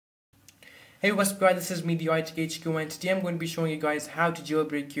Hey, what's up guys, this is me, the TheiTeckHq, and today I'm going to be showing you guys how to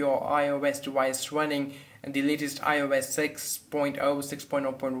jailbreak your iOS device running the latest iOS 6.0,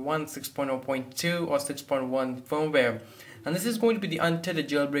 6.0.1, 6.0.2 or 6.1 firmware. And this is going to be the untethered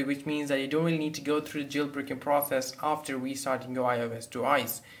jailbreak, which means that you don't really need to go through the jailbreaking process after restarting your iOS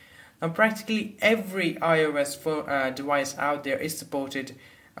device. Now practically every iOS device out there is supported.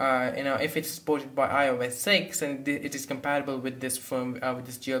 If it's supported by iOS 6, and it is compatible with this with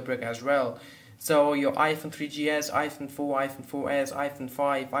this jailbreak as well. So your iPhone 3GS, iPhone 4, iPhone 4S, iPhone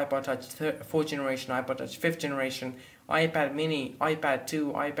 5, iPod Touch 4th generation, iPod Touch 5th generation, iPad mini, iPad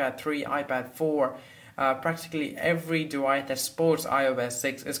 2, iPad 3, iPad 4, practically every device that supports iOS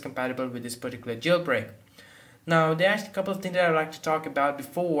 6 is compatible with this particular jailbreak. Now, there are actually a couple of things that I'd like to talk about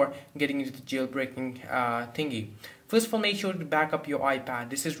before getting into the jailbreaking thingy. First of all, make sure to back up your iPad.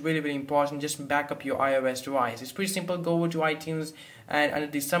 This is really important. Just back up your iOS device. It's pretty simple. Go over to iTunes, and under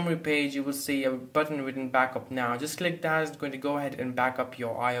the summary page you will see a button written backup now. Just click that. It's going to go ahead and back up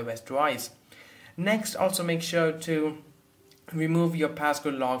your iOS device. Next, also make sure to remove your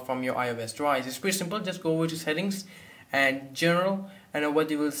passcode log from your iOS device. It's pretty simple. Just go over to settings and general, and what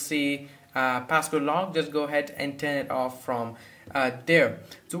you will see passcode log. Just go ahead and turn it off from there.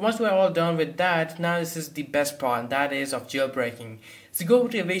 So once we're all done with that, now this is the best part, that is of jailbreaking. So go over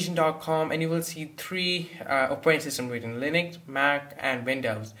to evasion.com and you will see three operating systems written: Linux, Mac and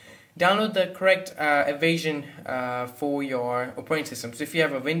Windows. Download the correct evasion for your operating system. So if you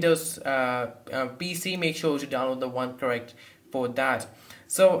have a Windows PC, make sure to download the one correct for that.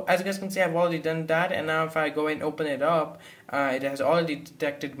 So as you guys can see, I've already done that, and now if I go and open it up, it has already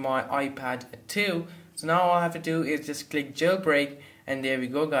detected my iPad 2. So now all I have to do is just click jailbreak, and there we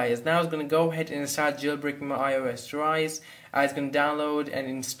go guys. Now it's going to go ahead and start jailbreaking my iOS device. It's going to download and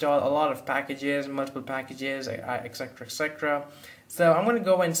install a lot of packages, multiple packages, etc. So I'm going to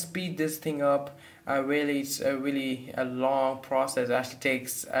go and speed this thing up. It's really a long process. It actually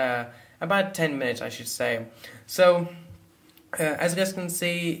takes about 10 minutes, I should say. So as you guys can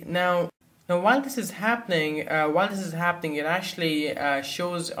see now while this is happening, it actually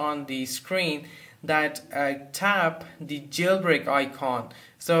shows on the screen that tap the jailbreak icon.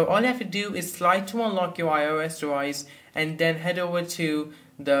 So all you have to do is slide to unlock your iOS device, and then head over to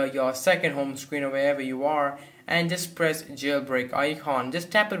your second home screen or wherever you are, and just press jailbreak icon. Just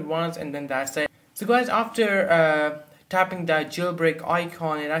tap it once, and then that's it. So guys, after tapping that jailbreak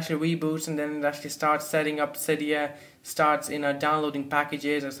icon, it actually reboots, and then it actually starts setting up Cydia, starts downloading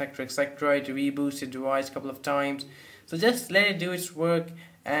packages, etc. It reboots your device a couple of times. So just let it do its work,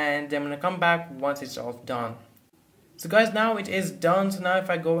 and I'm gonna come back once it's all done. So guys, now it is done. So now if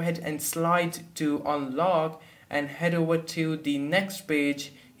I go ahead and slide to unlock and head over to the next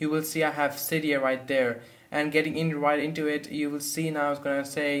page, you will see I have Cydia right there, and getting right into it, you will see now it's gonna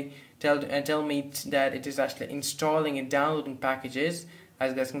say tell me that it is actually installing and downloading packages.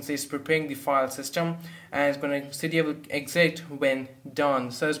 As you guys can see, it's preparing the file system, and Cydia will exit when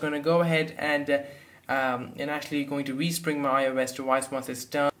done. So it's going to go ahead and actually going to respring my iOS device once it's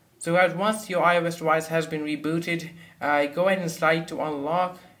done. So guys, once your iOS device has been rebooted, go ahead and slide to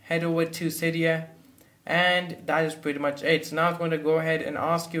unlock, head over to Cydia, and that is pretty much it. So now it's going to go ahead and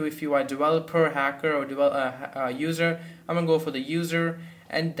ask you if you are a developer, hacker, or user. I'm going to go for the user,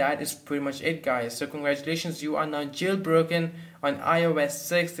 and that is pretty much it guys. So congratulations, you are now jailbroken on iOS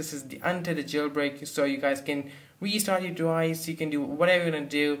 6. This is the untethered jailbreak, so you guys can restart your device, you can do whatever you're going to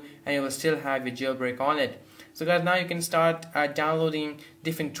do, and you will still have your jailbreak on it. So guys, now you can start downloading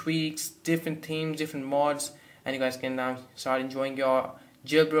different tweaks, different themes, different mods, and you guys can now start enjoying your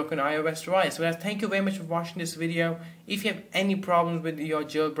jailbroken iOS device. So guys, thank you very much for watching this video. If you have any problems with your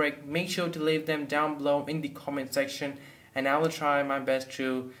jailbreak, make sure to leave them down below in the comment section, and I will try my best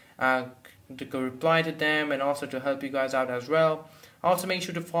to reply to them, and also to help you guys out as well. Also make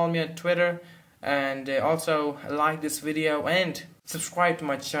sure to follow me on Twitter, and also like this video and subscribe to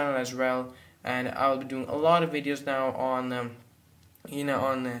my channel as well. And I'll be doing a lot of videos now on on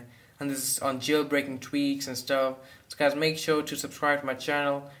jailbreaking tweaks and stuff. So guys, make sure to subscribe to my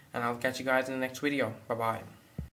channel, and I'll catch you guys in the next video. Bye bye.